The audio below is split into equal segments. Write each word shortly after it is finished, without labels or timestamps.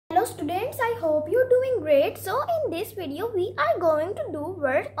Hello students, I hope you're doing great. So in this video we are going to do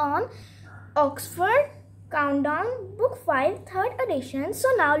work on Oxford Countdown Book 5 3rd edition. So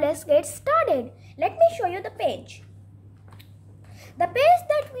now let's get started. Let me show you the page. The page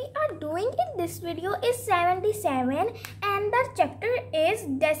that we are doing in this video is 77 and the chapter is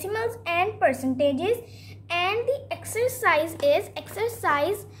decimals and percentages, and the exercise is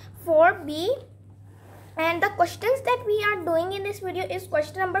exercise 4B. And the questions that we are doing in this video is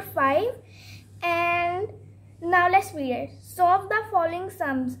question number 5. And now let's read it. Solve the following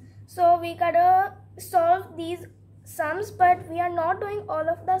sums. So we gotta solve these sums, but we are not doing all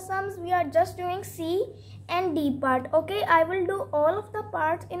of the sums. We are just doing C and D part. Okay, I will do all of the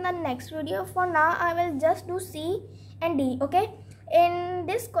parts in the next video. For now I will just do C and D. Okay, in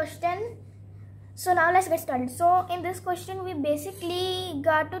this question, so now let's get started. So in this question we basically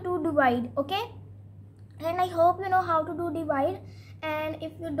got to do divide. Okay, and I hope you know how to do divide, and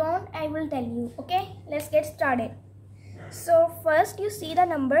if you don't I will tell you. Okay, let's get started. So first you see the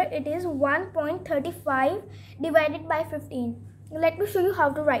number, it is 1.35 divided by 15. Let me show you how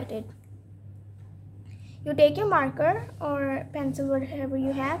to write it. You take your marker or pencil, whatever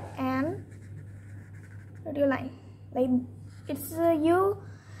you have, and put your line. Like it's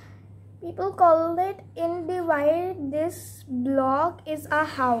people call it in divide, this block is a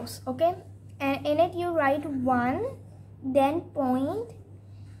house. Okay, and in it you write 1, then point,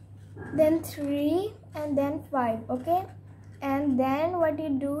 then 3, and then 5. Okay, and then what you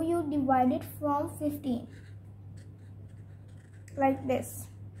do, you divide it from 15 like this.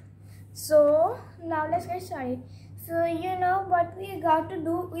 So now let's get started. So you know what we got to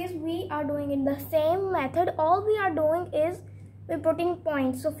do is we are doing in the same method. All we are doing is we're putting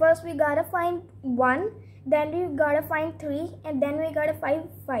points. So first we gotta find 1, then we gotta find 3, and then we gotta find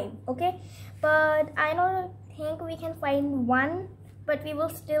 5. Okay, but I don't think we can find 1, but we will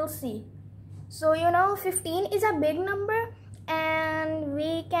still see. So you know 15 is a big number and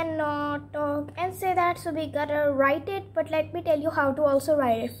we cannot talk and say that, so we gotta write it. But let me tell you how to also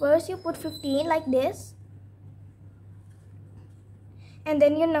write it. First you put 15 like this, and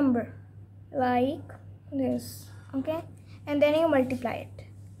then you number like this. Okay, and then you multiply it.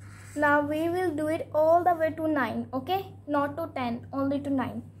 Now we will do it all the way to 9. Okay, not to 10, only to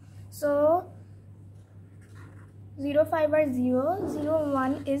 9. So 0, 5 are 0, 0,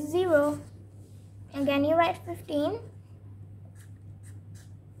 1 is 0. Again you write 15.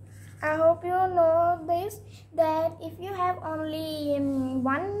 I hope you know this, that if you have only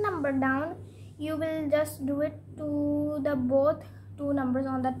one number down, you will just do it to the both two numbers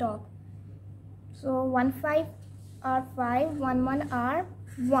on the top. So 1, 5 are 5, 1, 1 are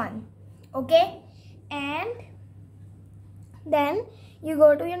 1. Okay, and then you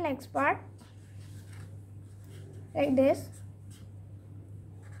go to your next part like this.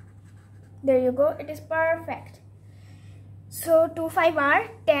 There you go, it is perfect. So 2, 5 are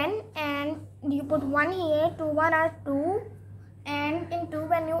 10, and you put 1 here. 2, 1 are 2, and in 2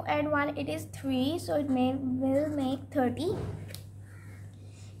 when you add 1 it is 3, so it will make 30.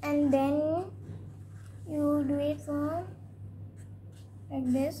 And then you do it from like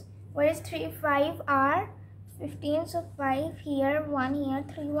this. What is 3, 5 are 15, so 5 here, 1 here,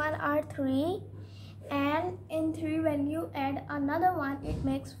 3, 1 are 3, and in 3 when you add another 1 it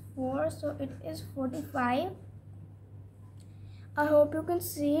makes 4, so it is 45. I hope you can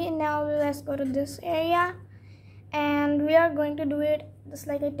see. Now let's go to this area, and we are going to do it just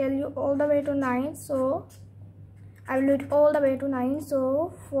like I tell you, all the way to 9. So I will do it all the way to 9.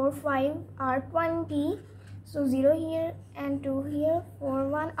 So 4, 5 are 20, so 0 here and 2 here. 4,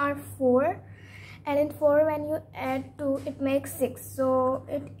 1 are 4, and in 4 when you add 2 it makes 6, so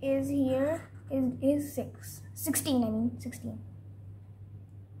it is here is 16.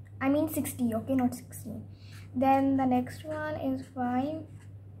 I mean 60. Okay, not 16. Then the next one is 5.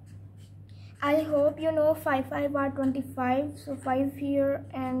 I hope you know 5, 5 are 25, so 5 here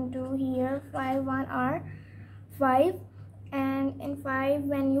and 2 here. 5, 1 are 5, and in 5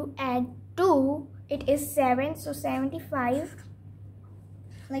 when you add 2 it is 7, so 75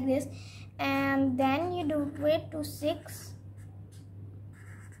 like this. And then you do it to 6.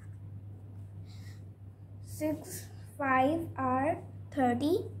 6, 5 are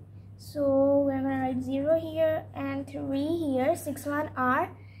 30, so we're gonna write 0 here and 3 here. 6, 1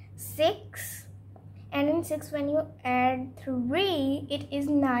 are 6, and in 6 when you add 3 it is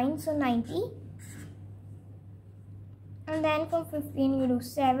 9, so 90. And then from 15 you do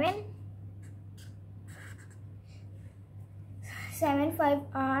 7. 7, 5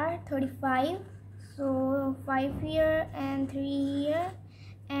 are 35, so 5 here and 3 here,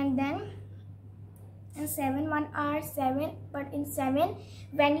 and then and 7 1 are 7, but in 7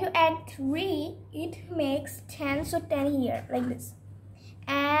 when you add 3 it makes 10, so 10 here like this,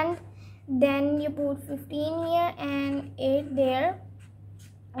 and then you put 15 here and 8 there,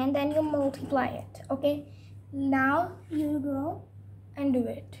 and then you multiply it. Okay, now you go and do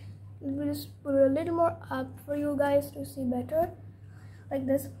it. We'll just put a little more up for you guys to see better, like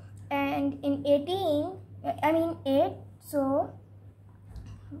this. And in 8, so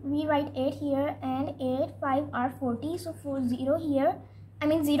we write 8 here, and 8 5 are 40, so 4 0 here,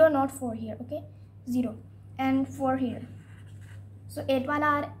 0 not 4 here, okay, 0 and 4 here, so 8 1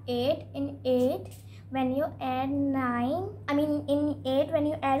 are 8. In 8 when you add 9, in 8 when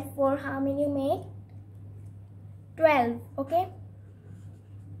you add 4, how many you make? 12. Okay,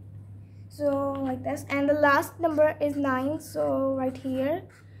 so like this, and the last number is 9, so right here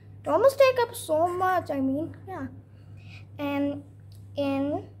it almost take up so much, yeah. And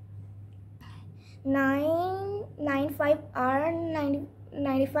in 9 5 are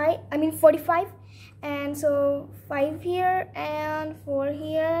 45, and so 5 here and 4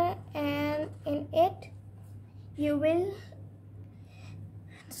 here, and in it you will,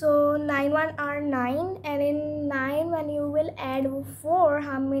 so 9 1 are 9, and in 9 when you will add 4,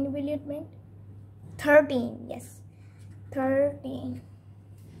 how many will it make? 13. Yes, 13.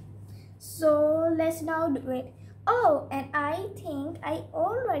 So let's now do it. Oh, and I think I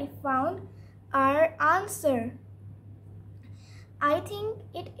already found our answer. I think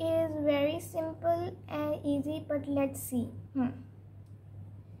it is very simple and easy, but let's see.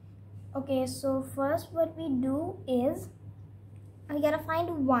 Okay, so first what we do is we gotta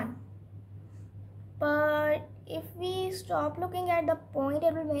find 1, but if we stop looking at the point,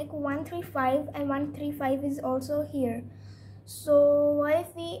 it will make 135, and 135 is also here. So what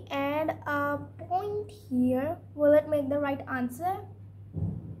if we add a point here? Will it make the right answer?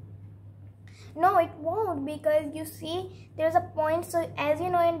 No, it won't, because you see there's a point. So as you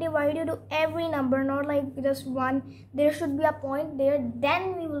know, in divide you do every number, not like just one. There should be a point there,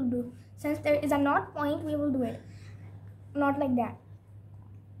 then we will do. Since there is a not point, we will do it, not like that.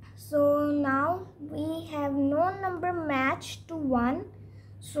 So now we have no number matched to 1,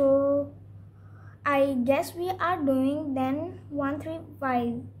 so I guess we are doing then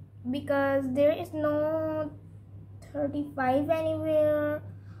 135, because there is no 35 anywhere,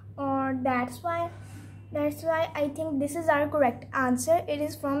 or that's why I think this is our correct answer. It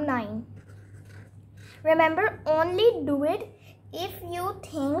is from 9. Remember, only do it if you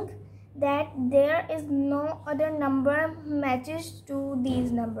think that there is no other number matches to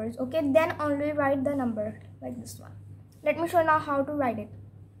these numbers. Okay, then only write the number like this one. Let me show now how to write it.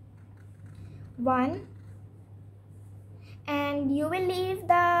 1, and you will leave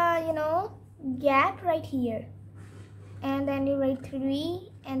the gap right here, and then you write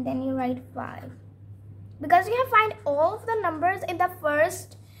 3, and then you write 5, because you have find all of the numbers in the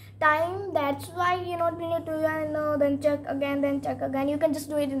first time. That's why you don't need to then check again. You can just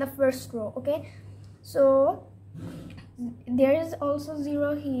do it in the first row. Okay, so there is also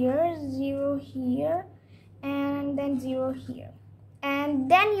 0 here, 0 here, and then 0 here, and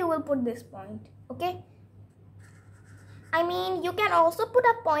then you will put this point. Okay, you can also put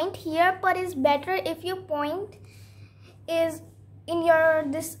a point here, but it's better if your point is in your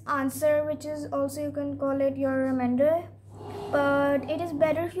this answer, which is also, you can call it your remainder, but it is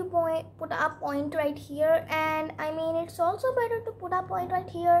better if you put a point right here. And it's also better to put a point right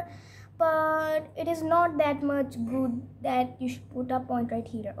here, but it is not that much good that you should put a point right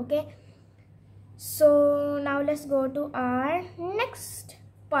here. Okay, so now let's go to our next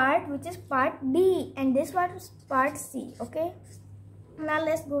part, which is part D, and this one is part C. Okay, now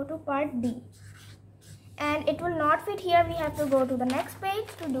let's go to part D, and it will not fit here. We have to go to the next page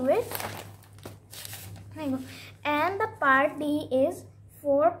to do it. There you go. And the part D is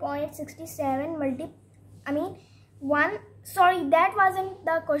 4.67 sorry, that wasn't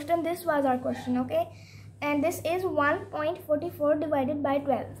the question, this was our question. Okay, and this is 1.44 divided by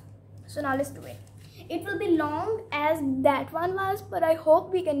 12. So now let's do it. It will be long as that one was, but I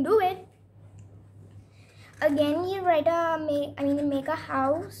hope we can do it. Again, you write make a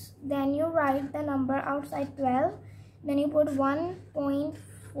house, then you write the number outside 12, then you put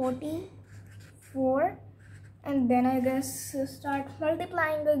 1.44, and then I guess start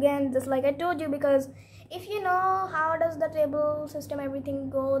multiplying again, just like I told you, because if you know how does the table system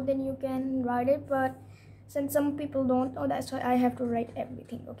everything go, then you can write it, but since some people don't know, that's why I have to write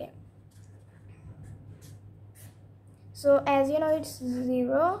everything. Okay, so as you know, it's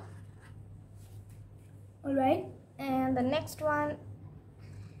 0. Alright, and the next one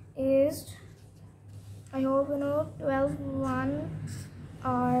is, I hope 12 1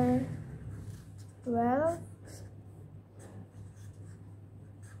 are 12.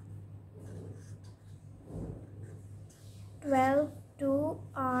 12 2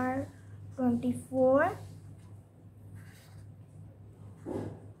 are 24.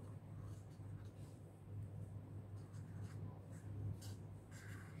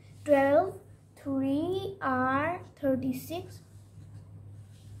 12 3 are 36.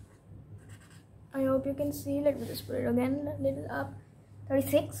 I hope you can see. Let me just put it again a little up.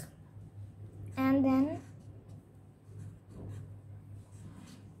 36. And then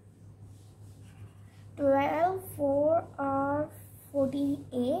 12 4 are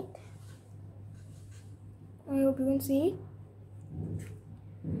 48. I hope you can see.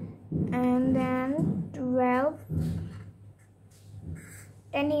 And then 12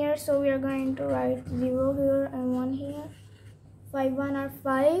 10 here, so we are going to write 0 here and 1 here. 5 1 are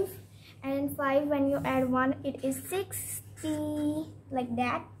 5, and 5 when you add 1 it is 60, like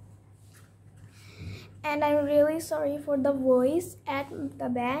that. And I'm really sorry for the voice at the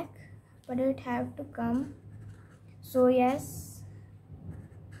back, but it have to come. So yes,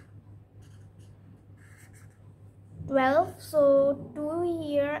 12, so 2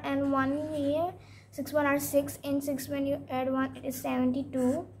 here and 1 here. 6 1 are 6, in 6 when you add 1 it is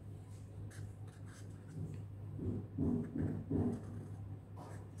 72.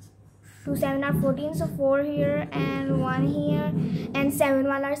 2 7 are 14, so 4 here and 1 here, and 7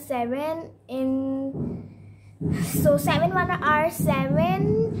 1 are 7, so 7 1 are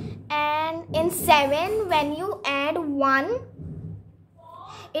 7, and in 7 when you add 1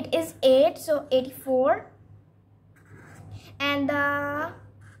 it is 8, so 84. And the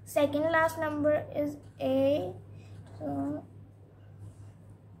second last number is 8, so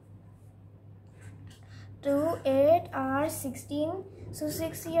 2 8 are 16, so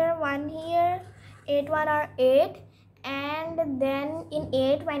 6 here 1 here, 8 1 are 8, and then in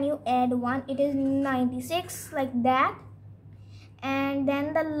 8 when you add 1 it is 96, like that. And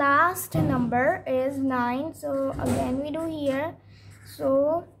then the last number is 9, so again we do here,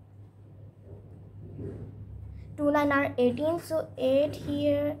 so 2 9 are 18, so 8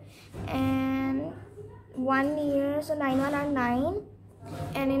 here and 1 here, so 9 1 are 9,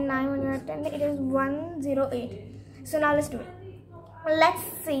 and in 9 when you are 10 it is 108. So now let's do it. Let's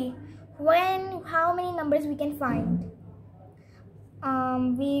see how many numbers we can find.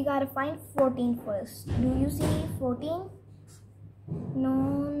 We gotta find 14 first. Do you see 14? No,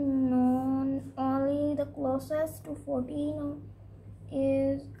 only the closest to 14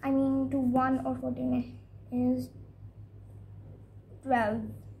 is, to 1 or 14 is 12.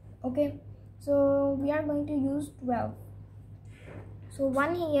 Okay, so we are going to use 12. So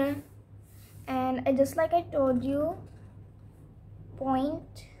 1 here, and just like I told you,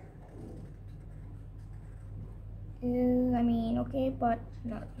 point is, okay, but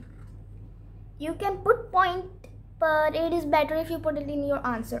no, you can put point, but it is better if you put it in your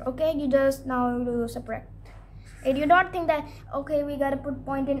answer. Okay, you just now do subtract. If you don't think that okay we gotta put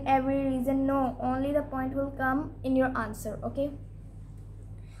point in every reason, no, only the point will come in your answer. Okay.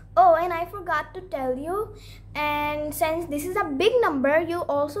 Oh, and I forgot to tell you, and since this is a big number, you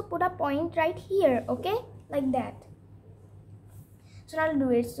also put a point right here. Okay, like that. So now I'll do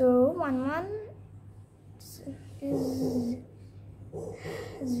it. So 1 1 is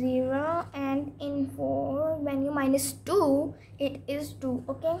 0, and in 4 when you minus 2 it is 2.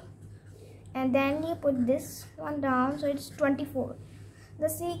 Okay, and then you put this one down, so it's 24.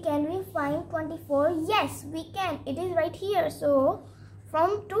 Let's see, can we find 24? Yes, we can. It is right here. So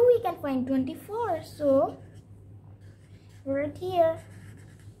from 2 we can find 24. So right here.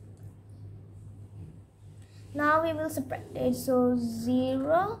 Now we will subtract it. So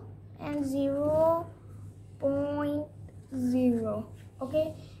 0 and 0.0.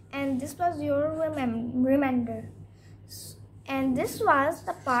 Okay, and this was your remainder, and this was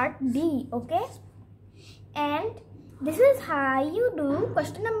the part D. Okay, and this is how you do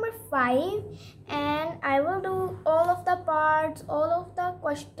question number 5, and I will do all of the parts, all of the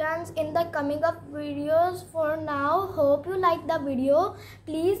questions in the coming up videos. For now, hope you like the video.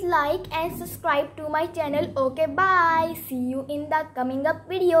 Please like and subscribe to my channel. Okay, bye. See you in the coming up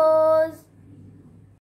videos.